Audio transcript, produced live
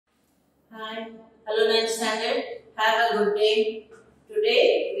Hi. Hello 9th standard. Have a good day.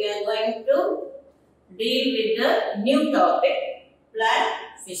 Today we are going to deal with the new topic,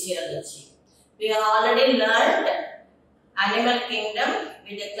 plant physiology. We have already learned animal kingdom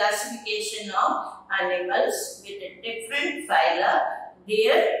with the classification of animals with different phyla,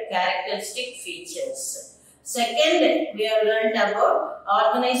 their characteristic features. Second, we have learned about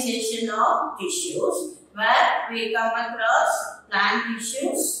organization of tissues, where we come across plant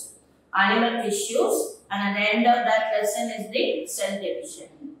tissues, animal tissues, and at the end of that lesson is the cell division.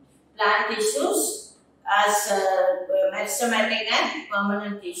 Plant tissues as meristematic and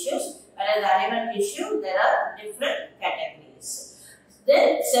permanent tissues, whereas animal tissue there are different categories.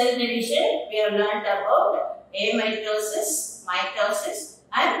 Then cell division, we have learned about amitosis, mitosis,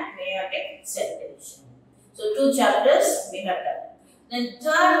 and meiotic cell division. So 2 chapters we have done. Then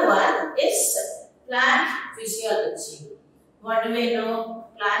third one is plant physiology. What do we know?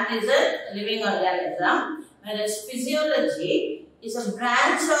 Plant is a living organism, whereas physiology is a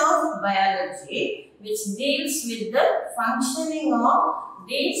branch of biology which deals with the functioning of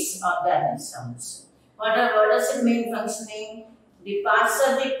these organisms. What does it mean functioning? The parts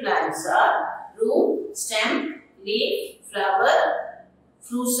of the plants are root, stem, leaf, flower,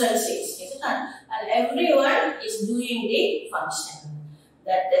 fruits and seeds. And everyone is doing the function.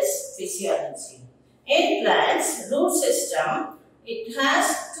 That is physiology. In plants, root system, it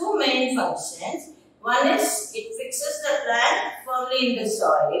has 2 main functions. One is it fixes the plant firmly in the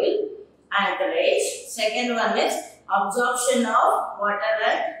soil, anchorage. Second one is absorption of water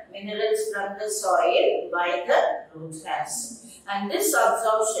and minerals from the soil by the root hairs. And this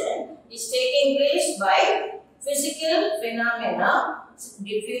absorption is taking place by physical phenomena,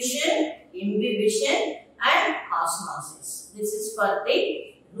 diffusion, imbibition and osmosis. This is for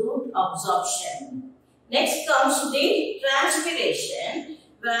the root absorption. Next comes the transpiration,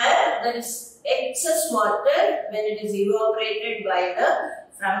 where there is excess water when it is evaporated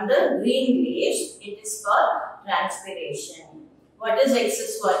from the green leaves. It is called transpiration. What is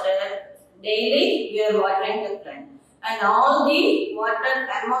excess water? Daily we are watering the plant, and all the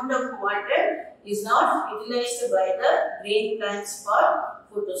amount of water is not utilized by the green plants for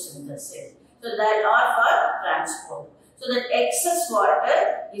photosynthesis. So that are for transport. So that excess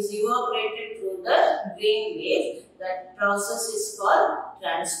water is evaporated through the green leaf. That process is called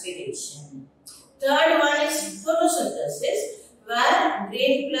transpiration. Third one is photosynthesis, where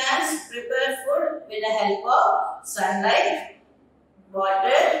green plants prepare food with the help of sunlight,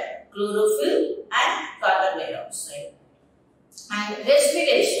 water, chlorophyll and carbon dioxide. And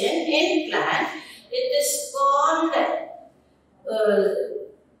respiration in plant, it is called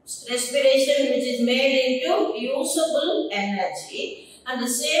respiration which is made into usable energy, and the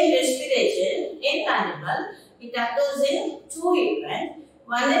same respiration in animal, it occurs in 2 events.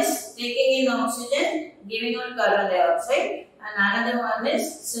 One is taking in oxygen, giving out carbon dioxide, and another one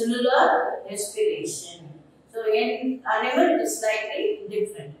is cellular respiration. So in animal it is slightly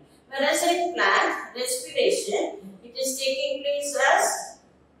different. Whereas in plant, respiration, it is taking place as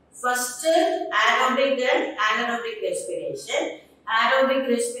first aerobic and anaerobic respiration. Aerobic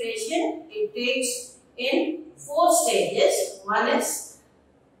respiration, it takes in 4 stages. One is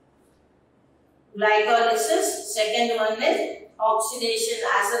glycolysis, second one is oxidation.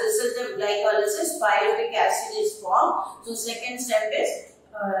 As a result of glycolysis, pyruvic acid is formed. So second step is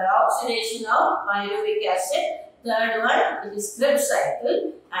oxidation of pyruvic acid. Third one, it is Krebs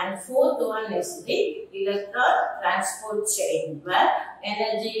cycle, and fourth one is the electron transport chain, where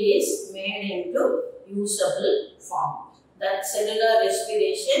energy is made into usable form. That cellular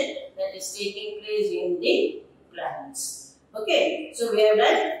respiration that is taking place in the plants. Okay, so we have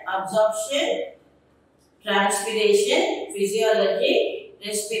done absorption, transpiration, physiology,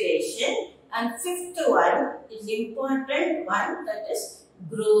 respiration, and fifth one is important one, that is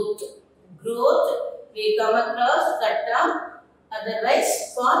growth. Growth, we come across that term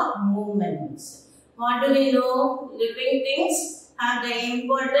otherwise for movements. What do we know? Living things have the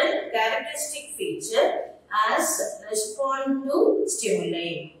important characteristic feature as respond to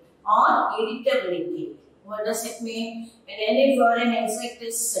stimuli or irritability. What does it mean? When any foreign insect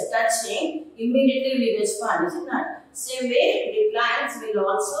is touching, immediately we respond, is it not? Same way, the plants will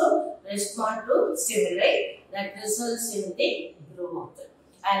also respond to stimuli that results in the growth,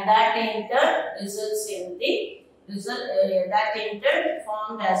 and that in turn results in the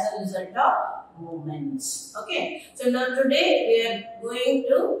formed as a result of movements. Okay, so now today we are going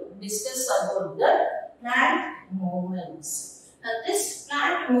to discuss about the plant movements. Now this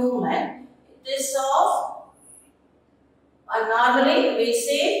plant movement, it is of normally we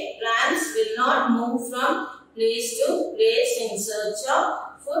say plants will not move from place to place in search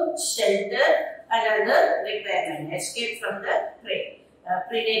of food, shelter, and other requirement, escape from the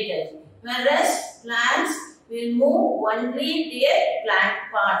predators. Whereas plants will move only their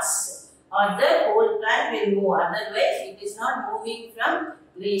plant parts, or the whole plant will move. Otherwise, it is not moving from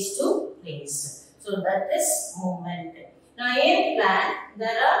place to place. So that is movement. Now in plant,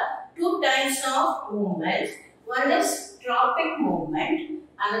 there are two types of movements. One is tropic movement,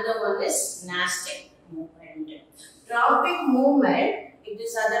 another one is nastic movement. Tropic movement, it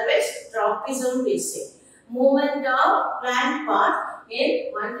is otherwise tropism we say. Movement of plant part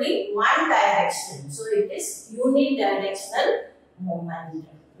in only one direction. So it is unidirectional movement.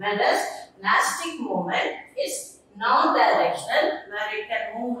 Whereas nastic movement is non-directional, where it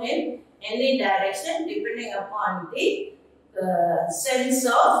can move in any direction depending upon the sense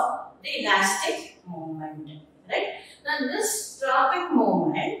of the elastic movement. Right? Now this tropic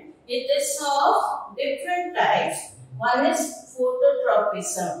movement, it is of different types. One is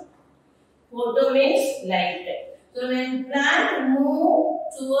phototropism. Photo means light. So when plant move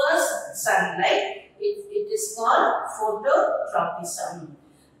towards sunlight, it is called phototropism.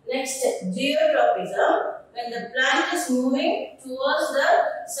 Next, geotropism. When the plant is moving towards the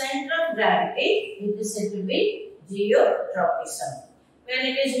center of gravity, it is said to be geotropism. When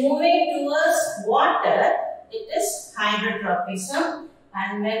it is moving towards water, it is hydrotropism.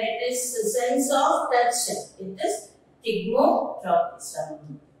 And when it is the sense of touch, it is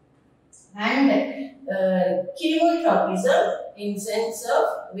thigmotropism. And chemotropism in sense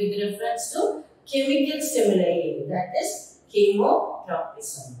of with reference to chemical stimuli, that is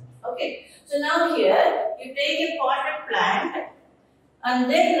chemotropism. Okay, so now here you take a potted plant and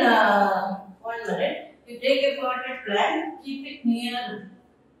then 1 minute, you take a potted plant, keep it near.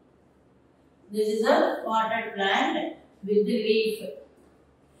 This is a potted plant with the leaf.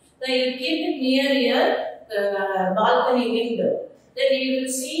 So you keep it near your balcony window. Then you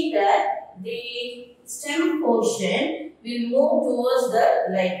will see that the stem portion will move towards the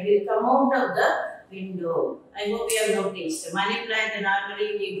light, will come out of the window. I hope you have noticed. Money plant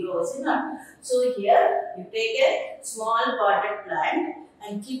normally grows, you know. So here you take a small potted plant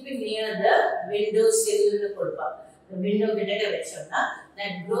and keep it near the window sill. The window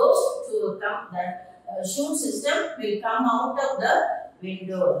that grows to come, the shoot system will come out of the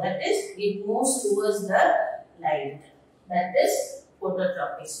window. That is, it moves towards the light. That is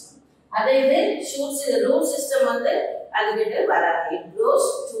phototropism. Other shoots the root system on the alligator varadi. It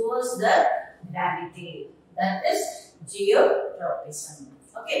grows towards the gravity. That is geotropism.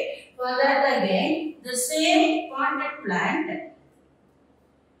 Okay. For that again, the same potted plant.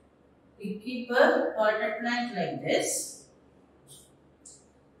 We keep a potted plant like this.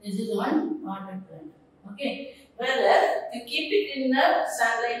 This is one potted plant. Okay. Whereas you keep it in the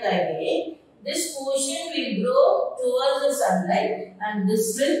sunlight again, this portion will grow towards the sunlight and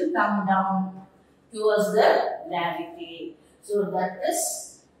this will come down towards the gravity. So that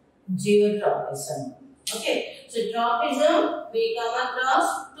is geotropism. Okay. So tropism, we come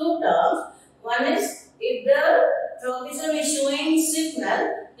across two terms. One is if the tropism is showing signal,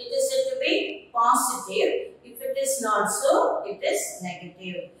 it is said to be positive. If it is not so, it is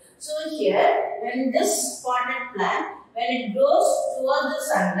negative. So here, when this potted plant, when it grows towards the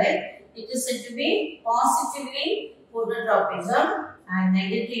sunlight, it is said to be positively phototropism and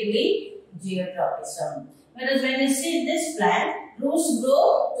negatively geotropism. Whereas when you see this plant, roots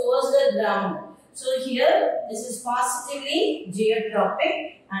grow towards the ground. So here, this is positively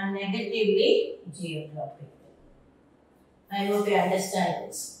geotropic and negatively geotropic. I hope you understand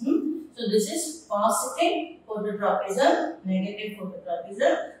this. So this is positive phototropism, negative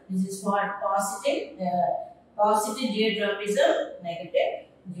phototropism. This is what positive geotropism, negative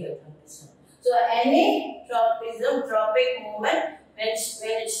geotropism. So any tropic movement, when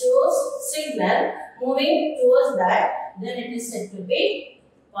it shows signal moving towards that, then it is said to be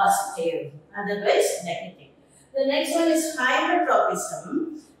positive, otherwise negative. The next one is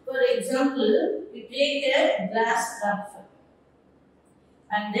hydrotropism. For example, you take a glass cup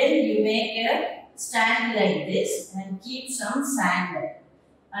and then you make a stand like this and keep some sand,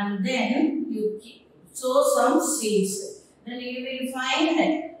 and then you sow some seeds. Then you will find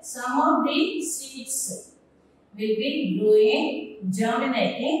that some of the seeds will be growing,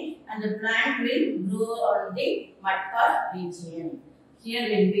 germinating, and the plant will grow on the mud part region. Here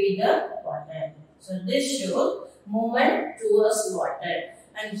will be the water. So this shows movement towards water.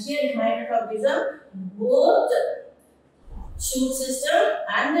 And here in hydrotropism, both shoot system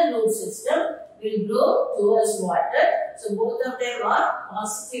and the root system will grow towards water. So both of them are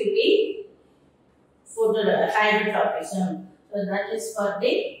positively hydrotropism. So that is for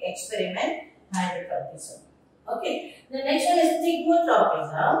the experiment hydrotropism. Okay. The next one is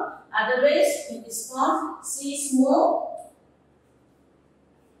stigmotropism. Otherwise, it is called stigmotropism.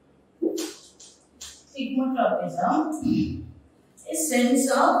 Is sense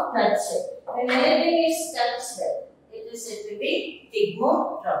of touch. When anything is touched, it is said to be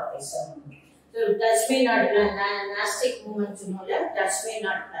stigmotropism. So touch me not plant, nastic movement touch me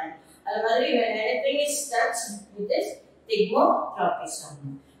not plant. When anything is touched, it is stigmotropism.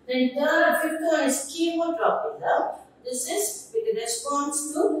 Then fifth one is chemotropism. This is with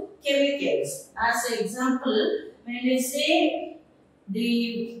response to chemicals. As an example, when we say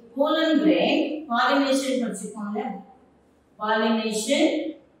the pollen grain, pollination,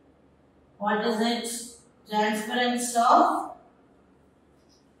 pollination, what is it? Transference of,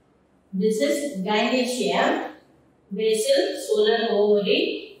 this is gynoecium, basal, solar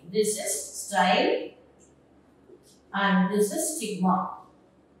ovary, this is style, and this is stigma.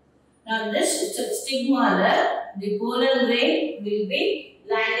 Now this stigma, the pollen grain will be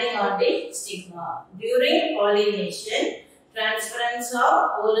landing on the stigma. During pollination, transference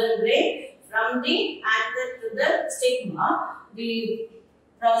of pollen grain from the anther to the stigma, the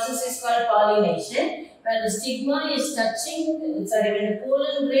process is called pollination. When the stigma is touching, when the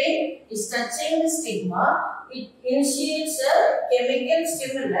pollen grain is touching the stigma, it initiates a chemical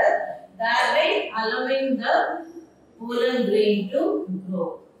stimulus, thereby allowing the pollen grain to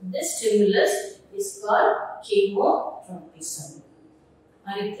grow. This stimulus is called chemotropism.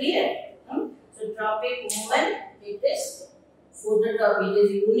 Are you clear? So tropic movement, it is phototropic, it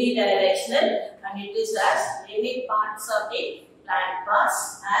is unidirectional, and it is as many parts of the plant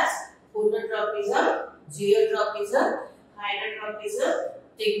pass as phototropism, geotropism, hydrotropism,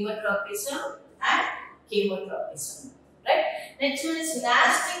 stigmotropism, and chemotropism. Right? Next one is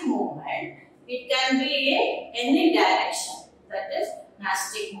nastic movement. It can be in any direction. That is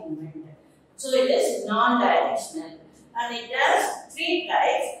nastic movement. So it is non-directional, and it has three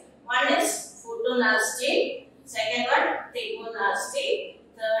types. One is photonastic, second one stigmonastic,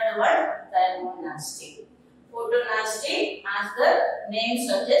 third one thermonastic. Photonastic, as the name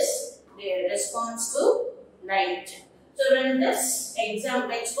suggests, the response to light. So in this example,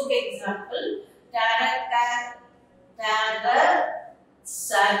 textbook example,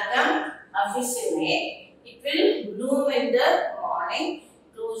 Sarcum officinae, it will bloom in the morning,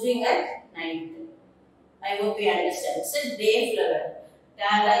 closing at night. I hope you understand. It's a day flower.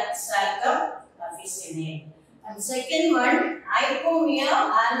 Sarcum officinae. And second one, Icomia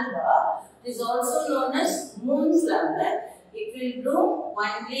alba, is also known as moonflower. It will bloom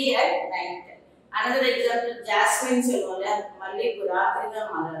only at night. Another example, jasmine solvola, mallipu raathirila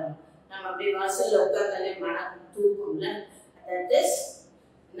malaram. Nam appadi vaasal ukkandale mana thookumla. That is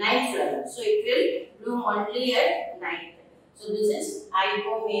night flower. So it will bloom only at night. So this is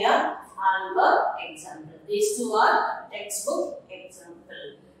Icomia alba example. These two are textbook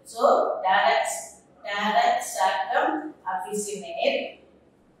example. So Sarcum officinae,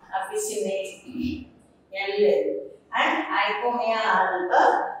 L, and Icomia alba.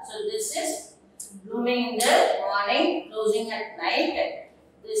 So this is blooming in the morning, closing at night.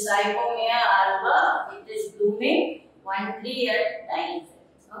 This Icomia alba, it is blooming only at night.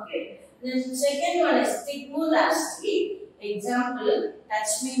 Okay. The second one is stigmonastic. Example,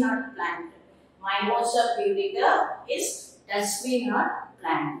 touch me not plant. Mimosa pudica is touch me not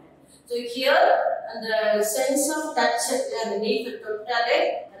plant. So here, the sense of touch, the need to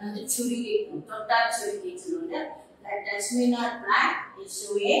tottale, another churiki, that touch me not plant is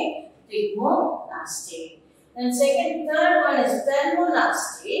showing stigmonastic. Then third one is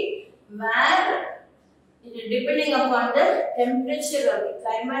thermonastic, where depending upon the temperature of the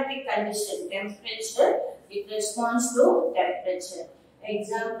climatic condition, it responds to temperature.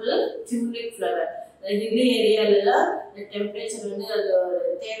 Example, tulip flower. The hilly area, the temperature, the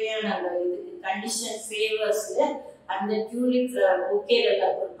condition favors, and the tulip flower, okay,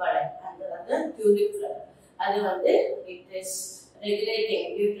 and the tulip flower. It is regulating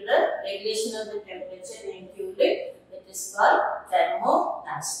due to the regulation of the temperature in tulip. It is called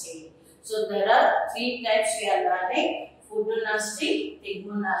thermonastic. So there are three types we are learning: photonastic,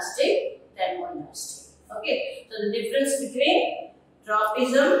 stigmonastic, thermonastic. Okay. So the difference between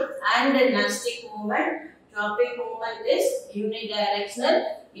tropism and the nastic movement. Tropic movement is unidirectional.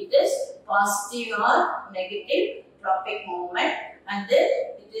 It is positive or negative tropic movement, and then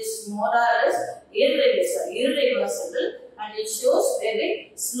it is more or less irreversible, and it shows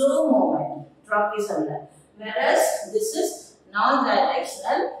very slow movement. Tropism, whereas this is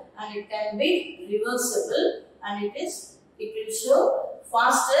non-directional, and it can be reversible, and it will show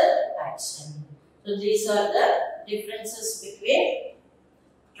faster action. So these are the differences between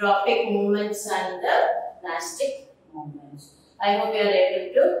tropic movements and the elastic movements. I hope you are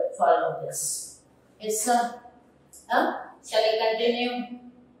able to follow this. Yes, sir. Shall I continue?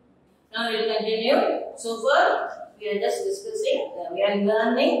 Now we will continue. So far, we are just discussing, we are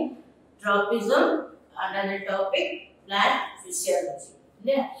learning tropism under the topic plant physiology.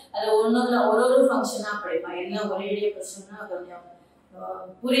 Yeah, that one function na pade. My illa one area question na konjam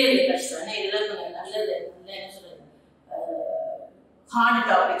puriyadhu kashtam. Na idella konjam nalladhu hard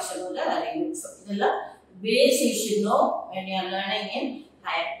topics alluda ariyu. Idella base you should know when you are learning in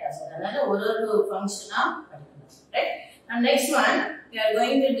higher class. Adala one function na padikkanam, right? And next one we are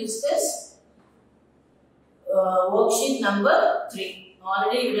going to discuss worksheet number 3.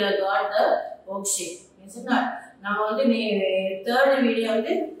 Already we have got the worksheet. Is it not? Now, the third video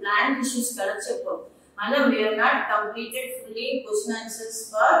is plant tissues. And we have not completed fully question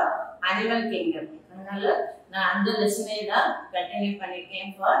answers for animal kingdom. I will continue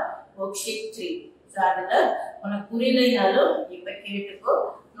for worksheet 3. So, I will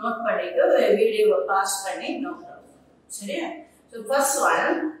note video pass. So, first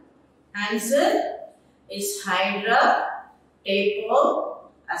one, answer is Hydra,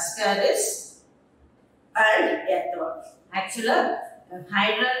 tapeworm, ascaris, and earthworm. Actually,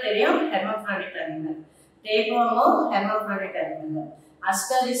 Hydra is hermaphrodite animal. Tapeworm is hermaphrodite animal.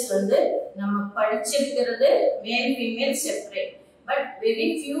 Ascaris is male female separate. But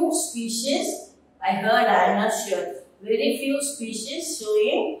very few species, I heard, I am not sure, very few species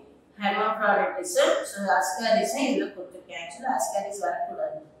showing hermaphroditism. So, ascaris is actually ascaris.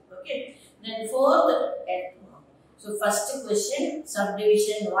 Okay. Then fourth, earthworm. So, first question,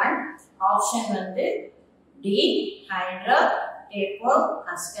 subdivision 1, option 1 D, Hydra, tapeworm,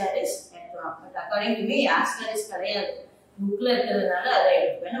 ascaris, earthworm. But according to me, ascaris is book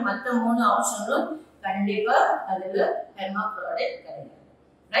option hermaphrodite.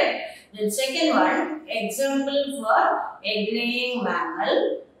 Right? Then second one, example for egg-laying mammal,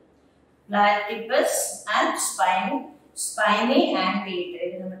 platypus and spiny anteater.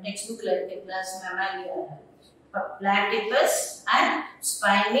 This is textbook class mammalia. Platypus and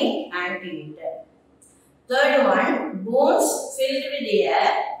spiny anteater. Third one, bones filled with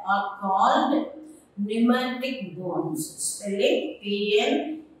air are called pneumatic bones. Spelling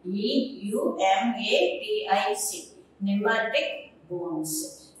Pneumatic. Pneumatic bones.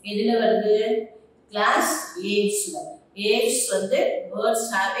 This is class Aves. Aves birds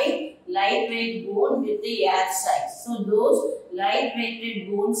having lightweight bone with the air sacs. So those lightweighted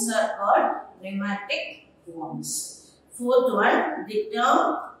bones are called pneumatic bones. Fourth one, the term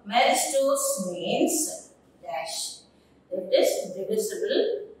meristose means dash. It is divisible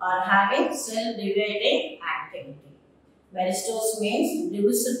or having cell-dividing activity. Meristose means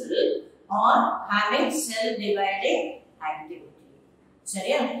divisible or having cell-dividing activity.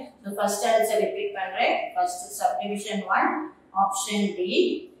 Sorry, so first answer repeat panre. First subdivision 1, option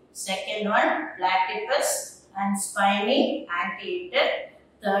D. Second one, platypus and spiny anteater.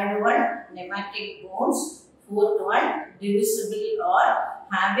 Third one, pneumatic bones. Fourth one, divisible or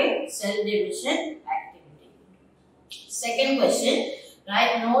having cell division activity. Second question,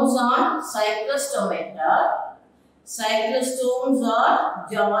 write notes on cyclostomata. Cyclostomes are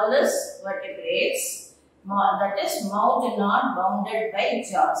jawless vertebrates, that is mouth not bounded by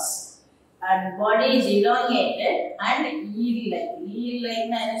jaws, and body is elongated and eel-like. Eel-like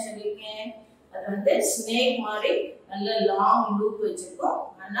na snake mari long loop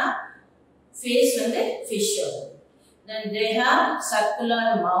and face fish. Then they have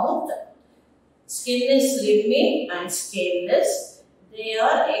circular mouth, skin is slimy and scaleless. They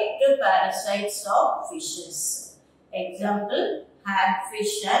are ectoparasites of fishes. Example,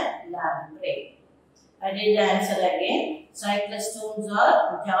 hagfish and lamprey. I did the answer again. Cyclostomes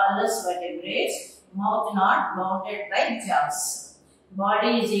are jawless vertebrates, mouth not bounded by jaws.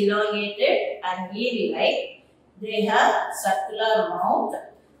 Body is elongated and eel-like. They have circular mouth,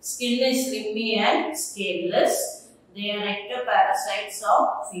 skin is slimy and scaleless. They are ectoparasites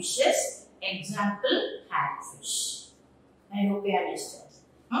of fishes. Example, hagfish. I hope you understand.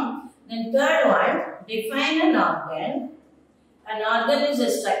 Then third one, define an organ. An organ is a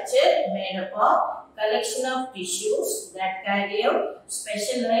structure made up of collection of tissues that carry out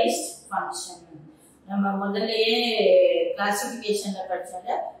specialized function. We classification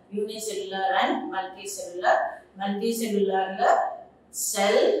unicellular and multicellular. Multicellular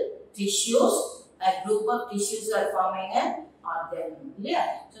cell tissues, a group of tissues are forming an organ. Yeah.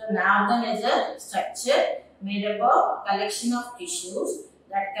 So an organ is a structure made up of collection of tissues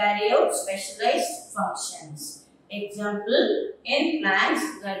that carry out specialized functions. Example, in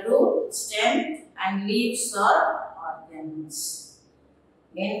plants, the root, stem and leaves are organs.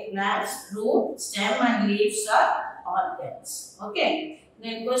 In plants, root, stem and leaves are organs. Okay.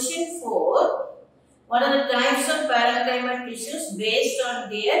 Then question 4. What are the types of parenchymal tissues based on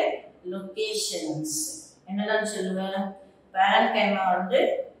their locations? என்னதான் சொல்லுவேன்? Parenchyma வந்து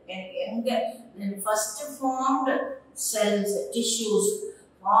எங்க first formed cells, tissues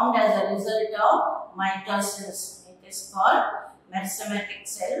formed as a result of mitosis. It is called meristematic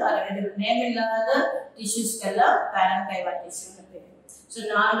cell or name இல்லாத tissues kella parenchyma tissue. So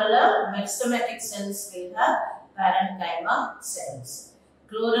normally meristematic cells will have parenchyma cells.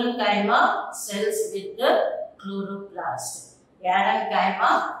 Chlorenchyma cells with the chloroplast.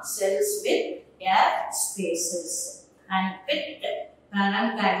 Parenchyma cells with air spaces. And pit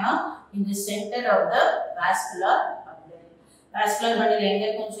parenchyma in the center of the vascular bundle. Vascular bundle enga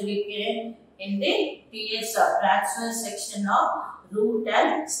irukkum in the TSR, transverse section of root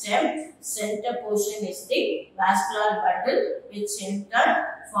and stem. Center portion is the vascular bundle, which in turn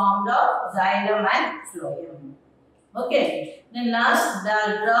formed of xylem and phloem. Okay. Then last, the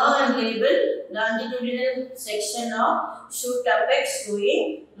draw and label longitudinal section of shoot apex showing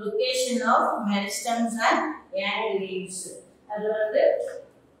location of meristems and young leaves. அது வந்து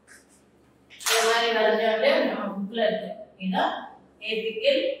இந்த மாதிரி வரைஞ்சோம்ல நம்ம புக்ல இருக்கு. இத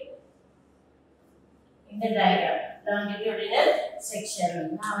apical இந்த diagram longitudinal section.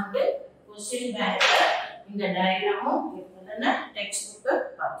 நான் வந்து question bankல இந்த diagramமும் இருக்குதுன்னா text book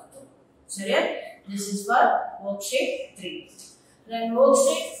பார்த்துக்கோ. சரியா? This is for worksheet 3. Then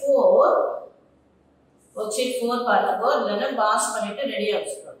worksheet 4 பார்த்துக்கோ. இதெல்லாம் பாஸ் பண்ணிட்டு ரெடியா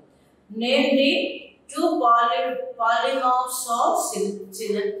வச்சுக்கோ. Name the two polymorphs of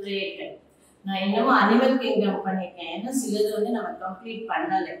cilicate. நான் இன்னும் animal kingdom பண்ணிட்டேன். ஏன்னா சிலது வந்து நம்ம கம்ப்ளீட்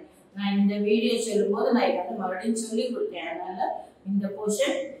பண்ணல. நான் இந்த வீடியோ சொல்லும்போது நான் இதை மறுபடியும் சொல்லி கொடுத்தேன். அதனால இந்த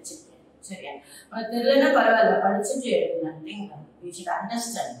போர்ஷன் வச்சுட்டேன். சரியா? உனக்கு தெரியலன்னா பரவாயில்ல, படிச்சுட்டு எழுது. nothing. You should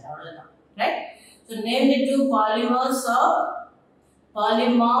understand. அவ்வளவுதான். Right? So name the two polymorphs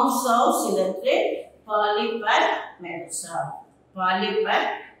of cilicate. Polyp and medusa. Polyp and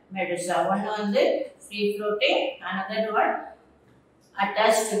medusa. One on the free floating, another one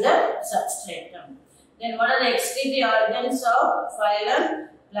attached to the substratum. Then what are the excretory organs of phylum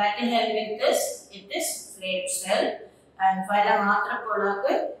Platyhelminthes? It is flame cell. And phylum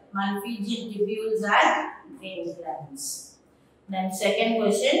Arthropoda Malpighian tubules and green glands. Then second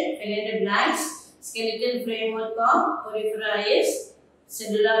question, fill in the blanks. Skeletal framework of porifera is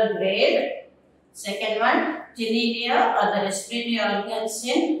cellular grade. Second one, Ctenidia are the respiratory organs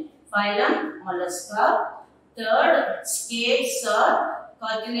in phylum Mollusca. Third, scales are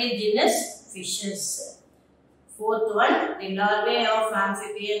cartilaginous fishes. Fourth one, the larvae of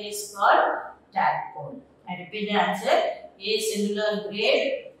amphibian is called tadpole. I repeat the answer. A, cellular grade.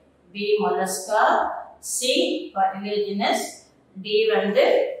 B, Mollusca. C, cartilaginous. D, and the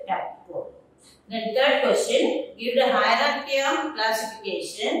tadpole. Then third question, give the hierarchy of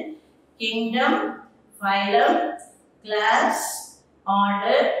classification. Kingdom, phylum, class,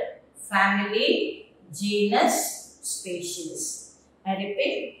 order, family, genus, species. I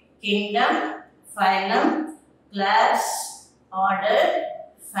repeat, kingdom, phylum, class, order,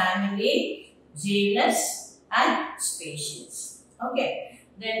 family, genus and species. Okay.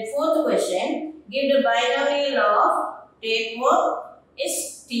 Then fourth question, give the binomial of tapeworm is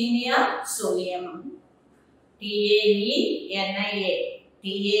Taenia solium. Taenia.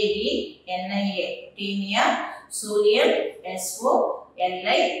 Taenia solium.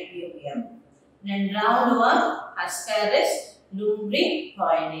 Solium. Then roundworm Ascaris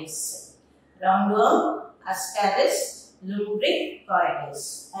lumbricoides. Roundworm Ascaris lumbricoides.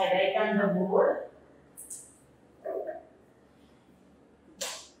 I write on the board.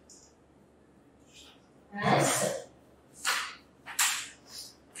 As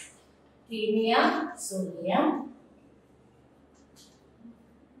Taenia solium.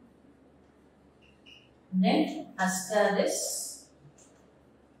 Then Ascaris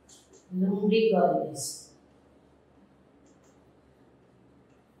lumbricoides.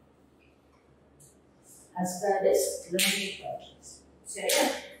 Ascaris lumbricoides.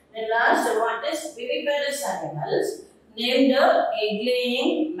 The last one is viviparous animals. Name the egg-laying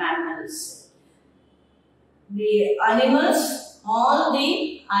mammals. The animals, all the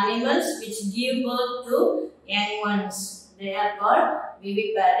animals which give birth to young ones, they are called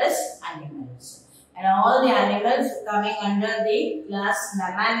viviparous animals. And all the animals coming under the class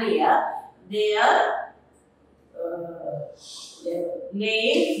Mammalia, they are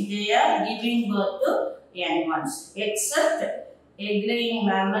giving birth to young ones. Except egg-laying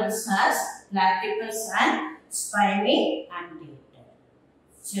mammals has platypus and spiny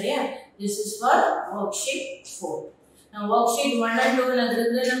anthidium. This is for worksheet 4. worksheet 1 and 2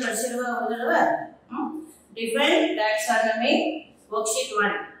 define taxonomy. Worksheet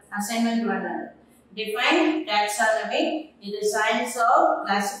 1, assignment 1. Define taxonomy is the science of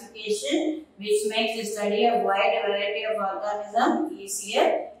classification which makes the study of wide variety of organisms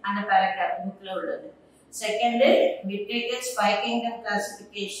easier and a paragraph book. Second, we take a 5 kingdom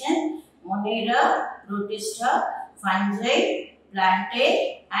classification: Monera, Protista, Fungi,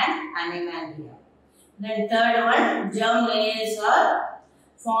 Plantae and Animalia. Then third one, germ layers are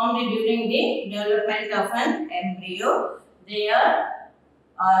formed during the development of an embryo. They are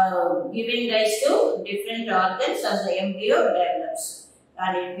giving rise to different organs as the embryo develops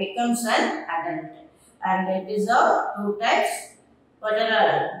and it becomes an adult. And it is of 2 types. What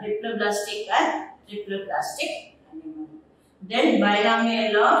are diploblastic and triploblastic animal. Then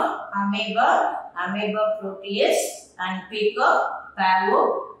binomial of amoeba, amoeba proteus and peacock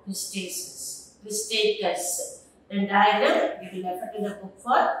pistatus. Then diagram we will refer to the book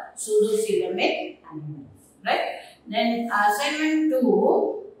for pseudocoelomic animal. Right? Then assignment 2,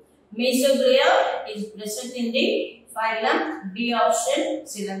 Mesoglia is present in the phylum B option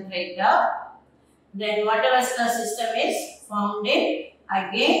Coelenterata. Then whatever system is formed in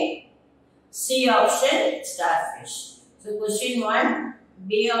again C option starfish. So question 1,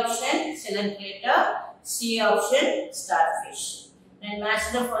 B option Coelenterata, C option starfish. Then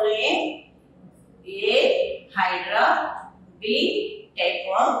match the following: A hydra, B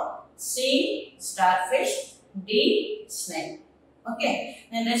tapeworm, C starfish, D snake. Okay.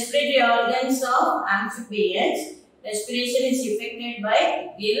 Then respiratory organs of amphibians. Respiration is effected by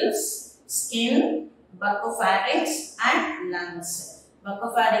gills, skin, buccopharynx and lungs.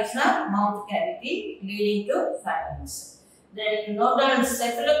 Buccopharynx na mouth cavity leading to pharynx. Then note down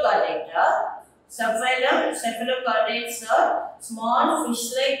cephalochordata. Subphylum cephalochordates are small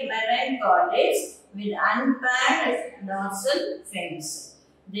fish-like marine chordates with unpaired dorsal fins.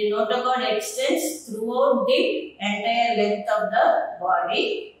 The notochord extends throughout the entire length of the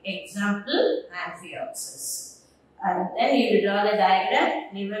body. Example, Amphioxus. And then you will draw the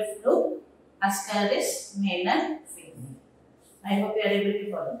diagram: liver fluke, ascaris, male and female. I hope you are able to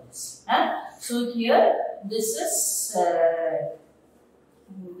follow this. So here, this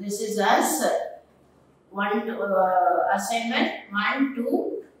is as assignment 1,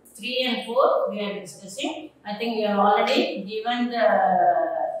 2, 3 and 4 we are discussing. I think we have already given the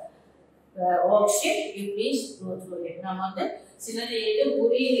worksheet. You please go through it. Now,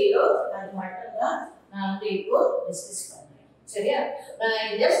 we discuss.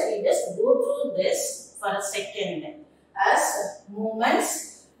 We just go through this for a second. As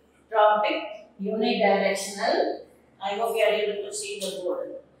movements, topic, unidirectional. I hope you are able to see the board.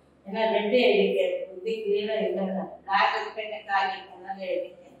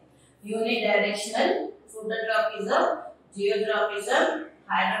 Unidirectional, phototropism, geotropism,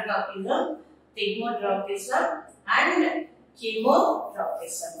 hydrotropism, thigmotropism and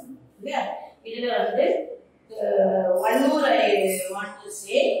chemotropism. Yeah. One more I want to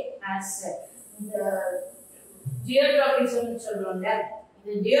say as the geotropism.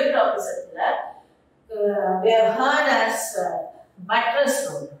 The geotropism we have heard as buttress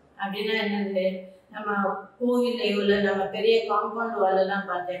road. அப்படின்னா என்னது, நம்ம கோவில்லையோ இல்லை நம்ம பெரிய compound வாலெல்லாம்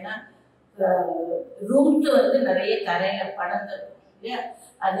பார்த்தீங்கன்னா root வந்து நிறைய தரையில் படர்ந்துருக்கும் இல்லையா,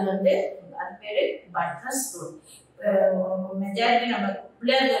 அது பேர் பட்ரஸ் ரூட். மெஜாரிட்டி நம்ம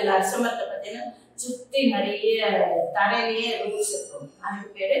பிள்ளையார்கள் அரசமரத்தை பார்த்தீங்கன்னா சுற்றி நிறைய தரையிலேயே ரூட்ஸ் இருக்கும்,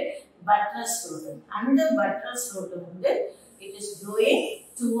 அதுக்கு பேர் பட்ரஸ் ரூட். அந்த buttress root it is growing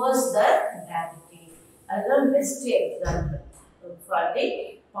towards the gravity. அதுதான் best example for the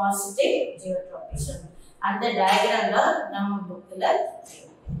positive geotropism. And the diagram நம்ம bookல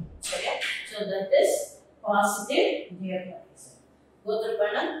சரியா. So that is positive geotropism. Go through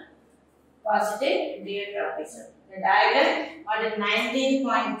பண்ண positive geotropism. The diagram what is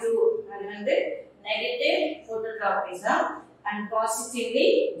 19.2 அது negative phototropism and positively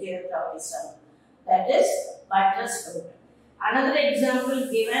geotropism. That is buttress root. Another example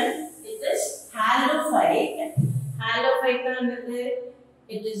given it is halophyte. Halophyte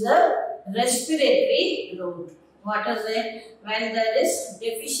it is a respiratory root. What is it? When there is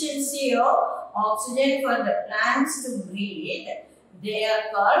deficiency of oxygen for the plants to breathe, they are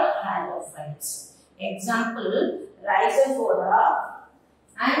called halophytes. Example, Rhizophora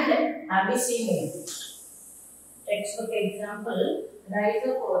and Abyssinian. Textbook example,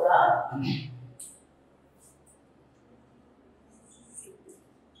 Rhizophora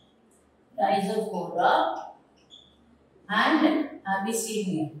and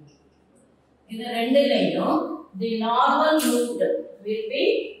Abyssinian. In the rendulayum, the normal root will be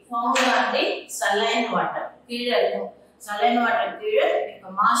found on the saline water. saline water கீழே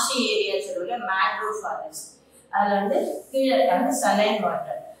marshy area சொல்லுங்க mangrove forest அதுல வந்து கீழே இருக்காங்க saline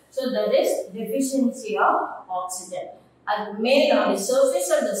water. So that is deficiency of oxygen. அது மேல on the surface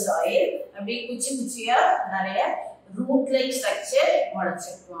of the soil அப்படியே குச்சி குச்சியா நிறைய root like structure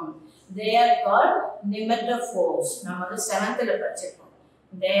முளைச்சிருக்கும். They are called nematophores. நம்ம வந்து 7th ல படிச்சிருக்கோம்.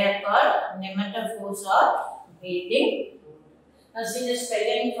 They are called nematophores or breathing. Now see the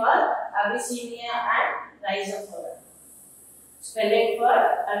spelling for Abyssinia and Rhizophora. Spelling for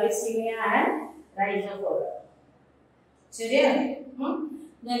Abyssinia and Rhizophora. சரியா?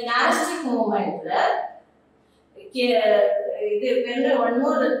 The nastic movement one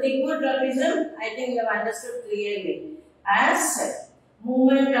more thigmotropism, I think you have understood clearly as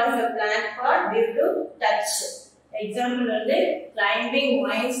movement of a plant part due to touch. Example வந்து climbing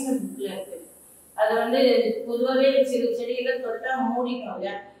vines அது வந்து பொதுவாகவே சிறு செடிகளை தொட்டா மூடிக்கும்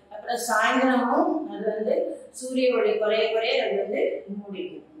இல்லையா அப்புறம் சாயந்தரமும் அது வந்து சூரிய ஒளி குறைய குறைய அது வந்து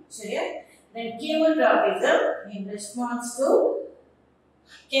மூடிக்கும் சரியா. Then chemotropism in response to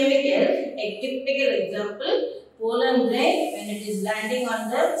chemical, a typical example pollen grain when it is landing on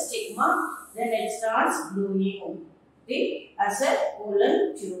the stigma then it starts blowing as a pollen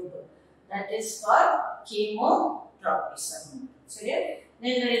tube. That is for chemotropism. Sorry.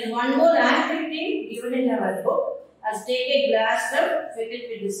 Then there is one more activity given in our book as take a glass cup, fill it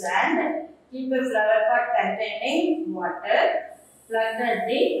with sand, keep a flower pot containing water, plug at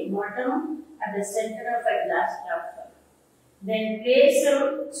the bottom at the center of a glass cup. Then place some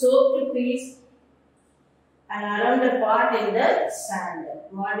soaked piece and around the pot in the sand.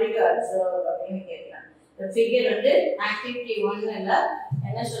 What do you observe? The figure under activity 1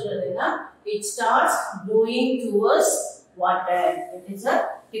 enna solradhuna it starts blowing towards water. It is a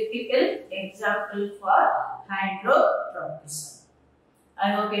typical example for hydrotropism.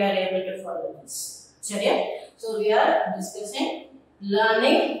 I hope you are able to follow this. சரியா? So we are discussing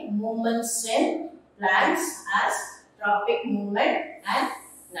learning movements in plants as tropic movement and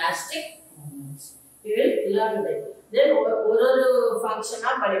nastic movements. We will learn that. Then ஒரு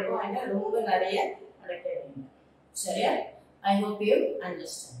ஃபங்க்ஷனா படிப்போம் என்ன ரொம்ப நிறைய நடக்குது சரியா. I hope you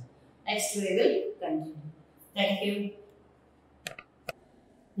understand. Next we will continue. Thank you.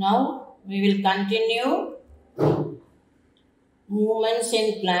 Now we will continue movements in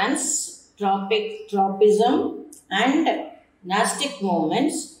plants, tropism and nastic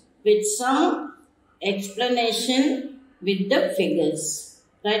movements with some explanation with the figures.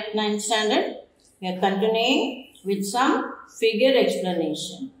 Right, 9th standard? We are continuing with some figure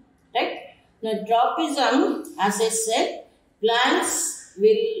explanation. Right? Now, tropism, as I said, plants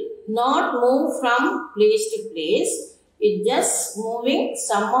will not move from place to place. It's just moving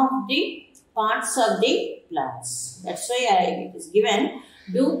some of the parts of the plants. That's why it is given,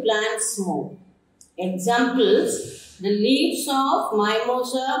 do plants move? Examples, the leaves of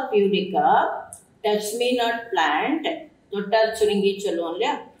Mimosa pudica, touch me not plant,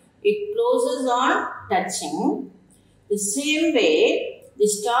 it closes on touching. The same way, the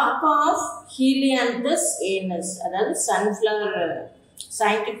stalk of Helianthus anus, that is sunflower,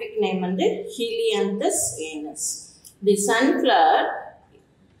 scientific name and Helianthus anus. The sunflower,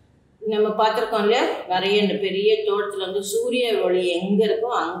 நம்ம பார்த்திருக்கோம் இல்லையா நிறைய இந்த பெரிய தோட்டத்தில் வந்து சூரிய ஒளி எங்கே இருக்கோ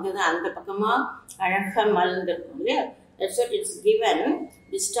அங்கே தான் அந்த பக்கமாக அழகாக மலர்ந்துருக்கும் இல்லையா. That's what it's given.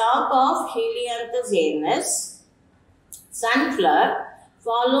 The stalk of Helianthus anus, sunflower,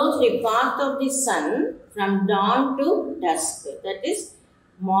 follows the path of the sun from dawn to dusk. That is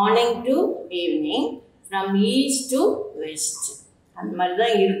morning to evening, from east to west. அந்த மாதிரி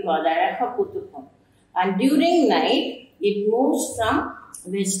தான் இருக்கும், அது அழகாக பூத்துக்கும். And during night, it moves from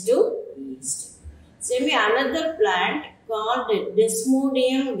west to east. Same another plant called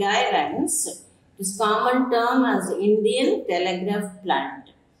Desmodium gyrans is common term as Indian telegraph plant.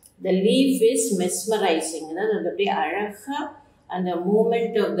 The leaf is mesmerizing. அதாவது அப்படியே அழகா அந்த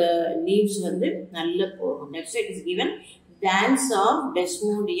movement of the leaves வந்து நல்ல போகும். Next it is given dance of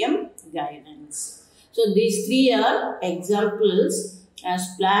Desmodium gyrans. So these three are examples as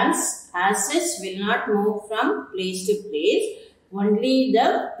plants as such will not move from place to place. Only the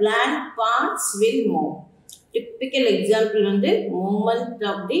plant parts will move. Typical example on the movement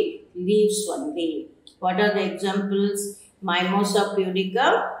of the leaves only. What are the examples? Mimosa pudica,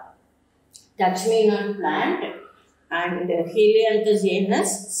 touch me not plant, and Helianthus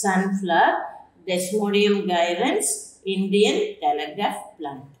anus, sunflower, Desmodium gyrans, Indian telegraph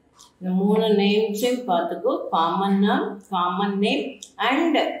plant. The மூணு நேம்ஸையும் பார்த்துக்கோ. common name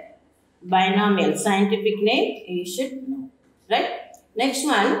and binomial scientific name you should know. Right? Next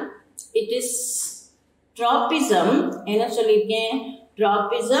one, it is tropism. என்ன சொல்லிருக்கேன்?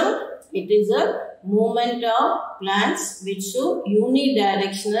 Tropism, it is a movement of plants which show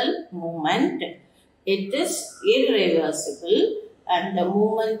unidirectional movement. It is irreversible and the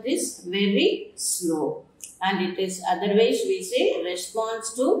movement is very slow. And it is otherwise we say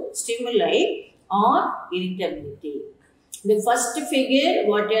response to stimuli or irritability. The first figure,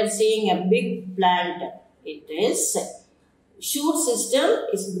 what you are seeing, a big plant, it is shoot system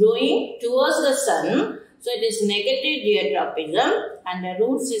is growing towards the sun, so it is negative geotropism, and the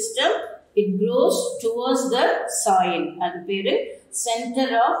root system, it grows towards the soil, and the center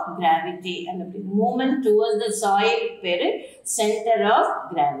of gravity, and the movement towards the soil center of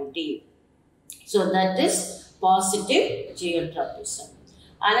gravity. So that is positive geotropism.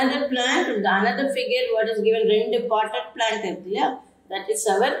 Another plant, another figure, what is given, rendu potted plant, that is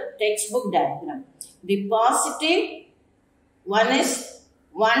our textbook diagram. The positive one is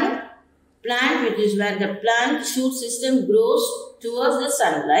one plant which is where the plant shoot system grows towards the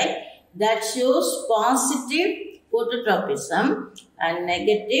sunlight, that shows positive phototropism and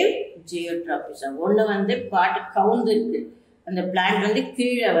negative geotropism. One வந்து பாட்டு கவுந்து இருக்கு, அந்த plant வந்து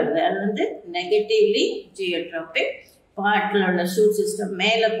கீழே வருது, அது வந்து negatively geotropic. பார்ட்டில் உள்ள ஷூட் சிஸ்டம்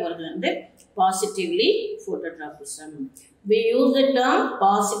மேலே போகிறது வந்து positively phototropism. We use the term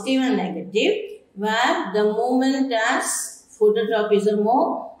positive and negative where the movement as phototropism or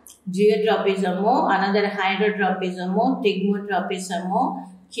geotropism or another hydrotropism or stigmotropism or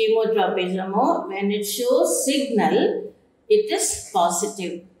chemotropism or when it shows signal, it is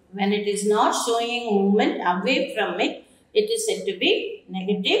positive. When it is not showing movement away from it, it is said to be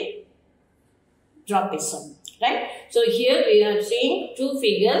negative tropism. Right? So here we are seeing two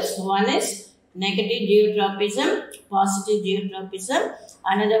figures. One is negative geotropism, positive geotropism.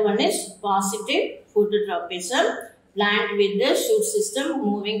 Another one is positive phototropism, plant with the shoot system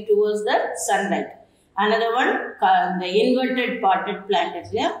moving towards the sunlight. Another one, the inverted potted plant,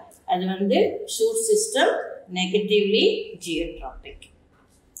 அது வந்து shoot system negatively geotropic.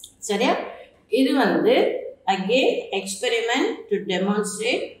 சரியா? இது வந்து again experiment to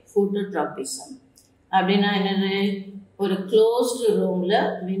demonstrate phototropism. அப்படின்னா என்னது, ஒரு closed ரூமில்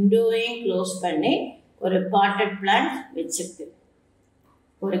விண்டோவையும் close பண்ணி ஒரு பாட்டட் பிளான்ட் வச்சிருக்கு.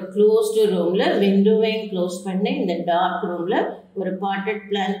 ஒரு க்ளோஸ்டு ரூமில் விண்டோவையும் க்ளோஸ் பண்ணி இந்த டார்க் ரூமில் ஒரு potted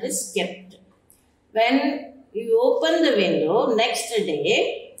plant is kept. When you open the window next day,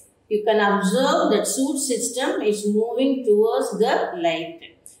 you can observe that shoot system is moving towards the light.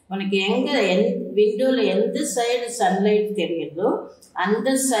 உனக்கு எங்கே விண்டோவில் எந்த சைடு சன்லைட் தெரியுதோ அந்த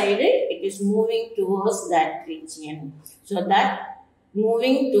side it is moving towards that region. So that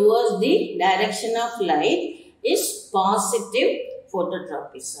moving towards the direction of light is positive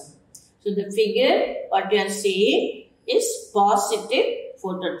phototropism. So the figure what you are seeing is positive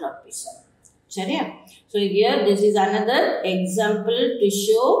phototropism. சரியா? So here this is another example to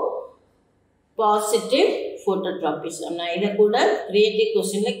show positive phototropism. நான் இதை கூட creative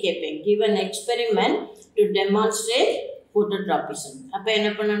questionல கேட்பேன். Give an experiment to demonstrate phototropism. அப்போ என்ன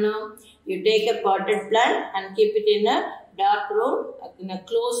பண்ணணும்? You take a potted plant and keep it in a dark room, in a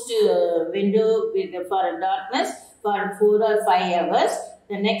closed window for darkness for 4 or 5 hours.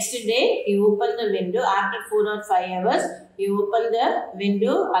 The next day you open the window. After 4 or 5 hours you open the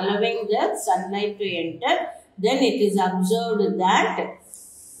window allowing the sunlight to enter. Then it is observed that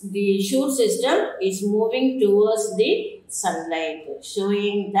the shoot system is moving towards the sunlight,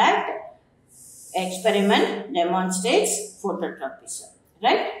 showing that experiment demonstrates phototropism.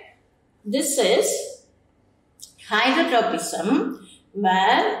 Right? This is hydrotropism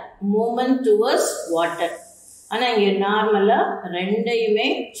where movement towards water. ஆனால் இங்கே நார்மலாக ரெண்டையுமே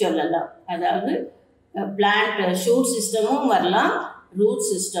சொல்லலாம். அதாவது plant shoot சிஸ்டமும் வரலாம், root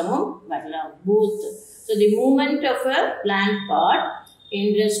சிஸ்டமும் வரலாம், both. So the movement of a plant part in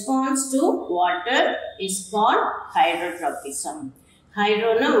response to water is called hydrotropism.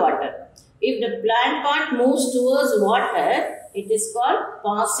 Hydro na water. If the plant part moves towards water, it is called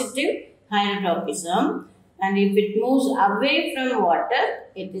positive hydrotropism. And if it moves away from water,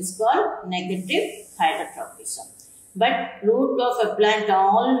 it is called negative hydrotropism. But root of a plant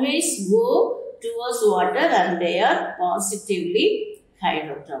always go towards water and they are positively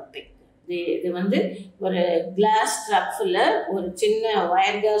hydrotropic. இது வந்து ஒரு class ஸ்டஃப்ல ஒரு சின்ன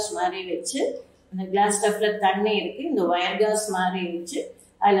wire case மாதிரி வச்சு, அந்த class ஸ்டஃப்ல தண்ணி இருக்கு, இந்த வயர் கேஸ் மாதிரி வச்சு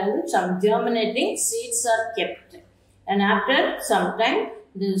அதில் வந்து some germinating seeds are kept, and after some time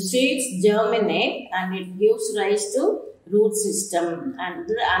the seeds germinate and it gives rise to root system,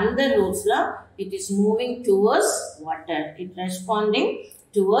 and under roots it is moving towards water, it responding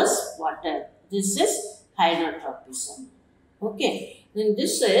towards water. This is hydrotropism. Okay, then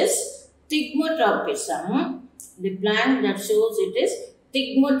this is stigmotropism. The plant that shows it is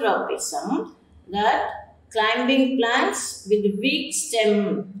stigmotropism, that climbing plants with weak stem,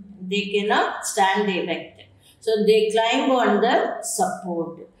 they cannot stand erect. So they climb on the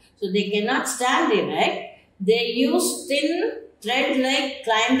support. So they cannot stand erect. They use thin thread-like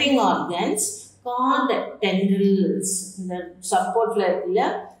climbing organs called tendrils. The support like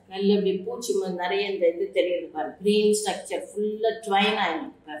green structure full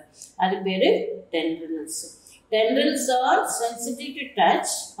twine tendrils. Tendrils are sensitive to touch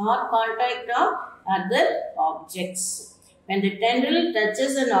or contact of other objects. When the tendril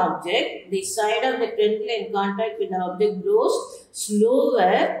touches an object, the side of the tendril in contact with the object grows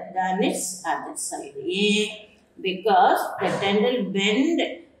slower than its other side. Because the tendril bends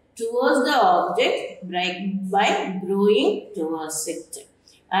towards the object by growing towards it.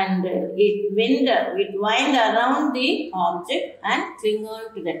 And it wind around the object and cling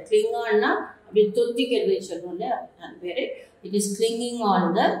on to that. Cling on it is clinging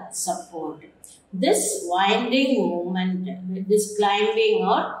on the support. This winding movement, this climbing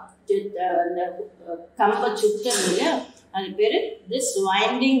or this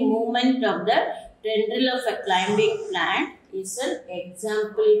winding movement of the tendril of a climbing plant is an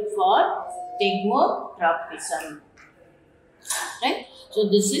example for thigmotropism. Right? So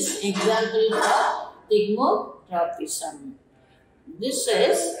this is example for thigmotropism. This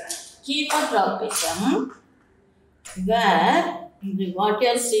is chemotropism, where what you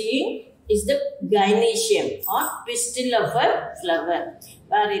are seeing is the gynoecium or pistil of a flower,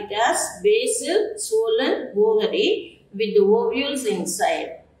 where it has basal swollen ovary with ovules inside,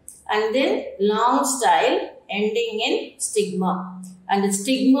 and then long style ending in stigma. And the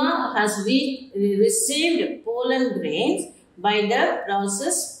stigma has received pollen grains by the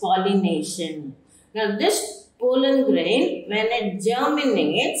process pollination. Now this pollen grain, when it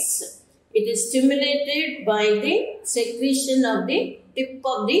germinates, it is stimulated by the secretion of the tip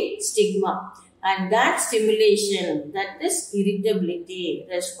of the stigma, and that stimulation, that is irritability,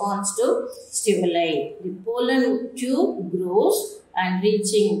 responds to stimuli. The pollen tube grows and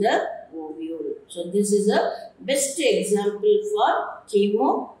reaching the ovule. So this is a best example for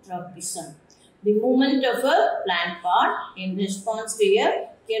chemotropism. The movement of a plant part in response to a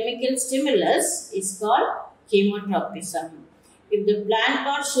chemical stimulus is called chemotropism. If the plant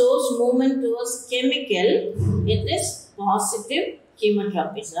part shows movement towards chemical, it is positive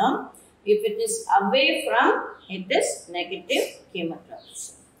chemotropism. If it is away from, it is negative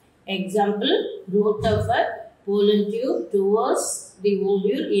chemotropism. Example, growth of a pollen tube towards the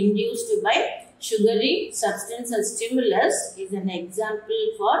ovule induced by sugary substance as stimulus is an example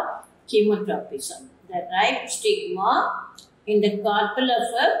for chemotropism. The ripe stigma in the carpel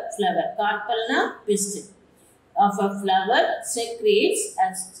of a flower, carpel pistil of a flower, secretes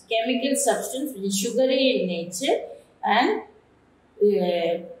as chemical substance which is sugary in nature, and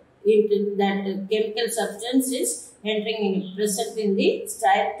that chemical substance is present in the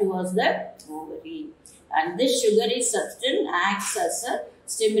style towards the ovary, and this sugary substance acts as a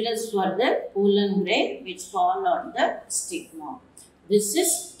stimulus for the pollen grain which fall on the stigma. This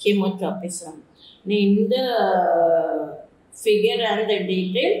is chemotropism. In the figure and the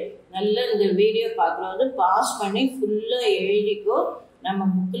detail, நல்ல இந்த video பார்க்குறது pass பண்ணி ஃபுல்லாக எழுதிக்கோ. நம்ம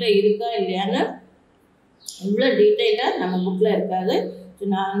புக்கில் இருக்கா இல்லையான்னு இவ்வளோ டீட்டெயிலாக நம்ம புக்கில் இருக்காது. ஸோ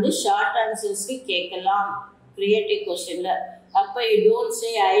நான் ஷார்ட் ஆன்சர்ஸ்க்கு கேட்கலாம் க்ரியேட்டிவ் கொஸ்டினில். அப்போ you don't say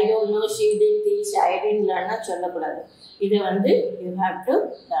I don't know, she did teach, I did லேர்ன்னா சொல்லக்கூடாது. இதை யூ ஹாவ் டு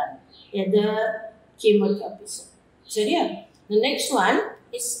லேர்ன் எது chemotropism. சரியா? The next one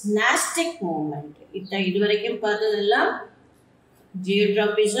is nastic movement. இது வரைக்கும் பார்த்ததெல்லாம்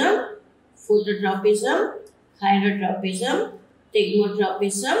geotropism, phototropism, hydrotropism,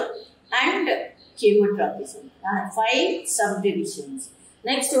 thigmotropism and chemotropism. 5 subdivisions.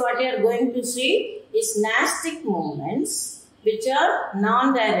 Next what you are going to see is nastic movements which are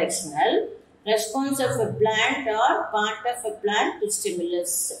non-directional, response of a plant or part of a plant to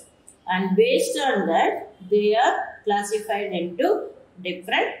stimulus, and based on that they are classified into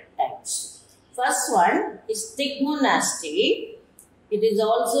different types. First one is thigmonastic. It is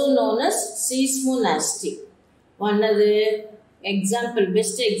also known as seismonastic. One of the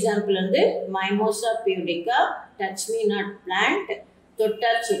best example is Mimosa pudica, touch me not plant,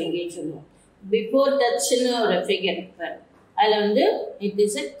 tottar churingi solluvom. Before touch or figure it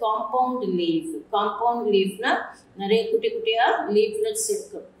is a compound leaf. Compound leaf na nariya kutti kuttiya leaflets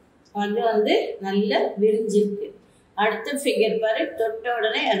irukku. அது நல்ல விரிஞ்சிருக்கு. அடுத்த figure பாரு, தொட்ட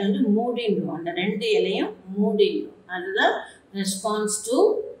உடனே அது மூடிடும், அந்த 2 இலையும் மூடிடும். அதுதான் response to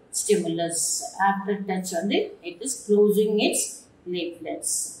stimulus. After touch it is closing its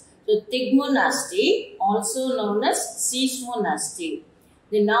leaflets. So thigmonastic, also known as seismonastic.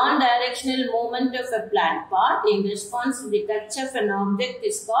 The non-directional movement of a plant part in response to the touch of an object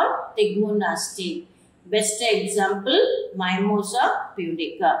is called thigmonasty. Best example, Mimosa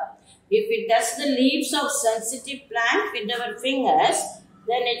pudica. If we touch the leaves of sensitive plant with our fingers,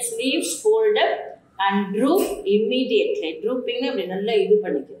 then its leaves fold up and droop immediately. Drooping அப்படி நல்லா இது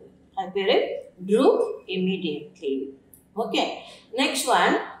பண்ணிக்குது. அது பேரு droop immediately. Okay. Next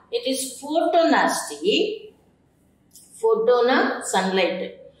one, it is photonasty. Photona sunlight.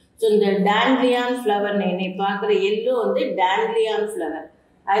 So இந்த dandelion flower நீ பார்க்குற yellow வந்து dandelion flower.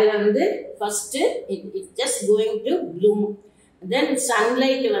 அதில் வந்து first it just going to bloom. Then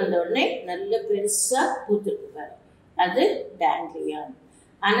sunlight வந்த உடனே நல்ல பெருசா பூத்துட்டு பாரு. அது dandelion.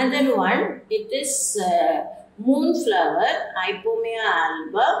 Another one, it is moonflower, Ipomea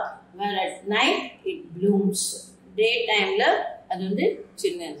alba, where at night it blooms. Daytime அது வந்து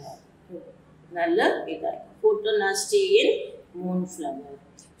சின்னதா நல்ல இதா photonasty in moonflower.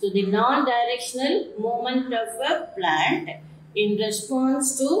 So the non-directional movement of a plant in response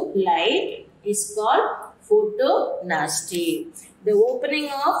to light is called photonasty. The opening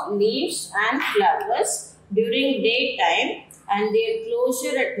of leaves and flowers during daytime and their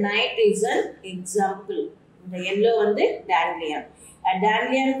closure at night is an example. The yellow one, the dandelion. A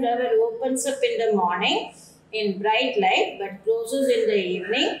dandelion flower opens up in the morning in bright light but closes in the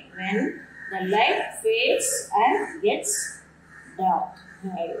evening when the light fades and gets dark.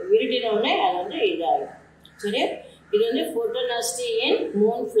 இருட்டினோடனே அது வந்து இதாகும். சரி, இது வந்து photonasty in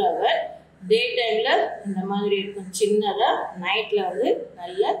moonflower. டே டைமில் இந்த மாதிரி இருக்கும் சின்னதாக, நைட்டில் வந்து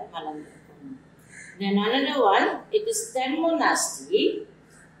நல்ல மலர்ந்துருக்கும். Then another one, it is thermonasty,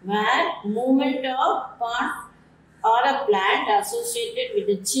 where movement of part or a plant associated with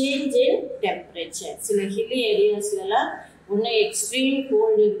a change in temperature. சில hilly areasலலாம் ஒன்று எக்ஸ்ட்ரீம்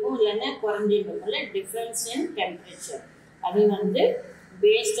கோல்டு இருக்கும், இல்லைன்னா குறைஞ்சிருக்கும், இல்லை டிஃப்ரென்ஸ் இன் டெம்பரேச்சர். அது வந்து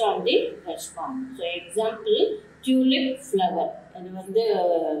based on the response. So example, tulip flower. அது வந்து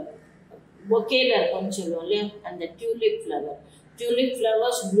bouquet-ல இருக்கும்னு சொல்லுவோம் இல்லையா, அந்த tulip flower. Tulip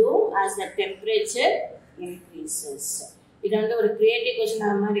flowers bloom as the temperature increases. இது வந்து ஒரு கிரியேட்டிவ்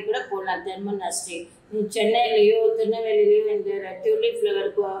கொஸ்டின் மாதிரி கூட போடலாம். தெர்மோனாஸ்டி, சென்னையிலையோ திருநெல்வேலியிலையோ இந்த டியூலிப்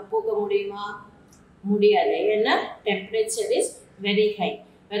ஃப்ளவர் பூக்க முடியுமா? முடியாது. ஏன்னா டெம்பரேச்சர் இஸ் வெரி ஹை.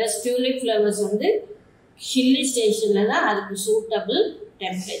 வேற டியூலிப் ஃப்ளவர்ஸ் வந்து ஹில்லி ஸ்டேஷனில் தான் அதுக்கு சூட்டபிள்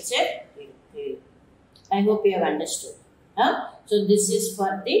டெம்பரேச்சர் இருக்கு. I hope you have understood. So this is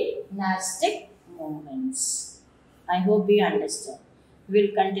for the nastic movements. I hope you understand. We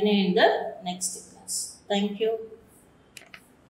will continue in the next class. Thank you.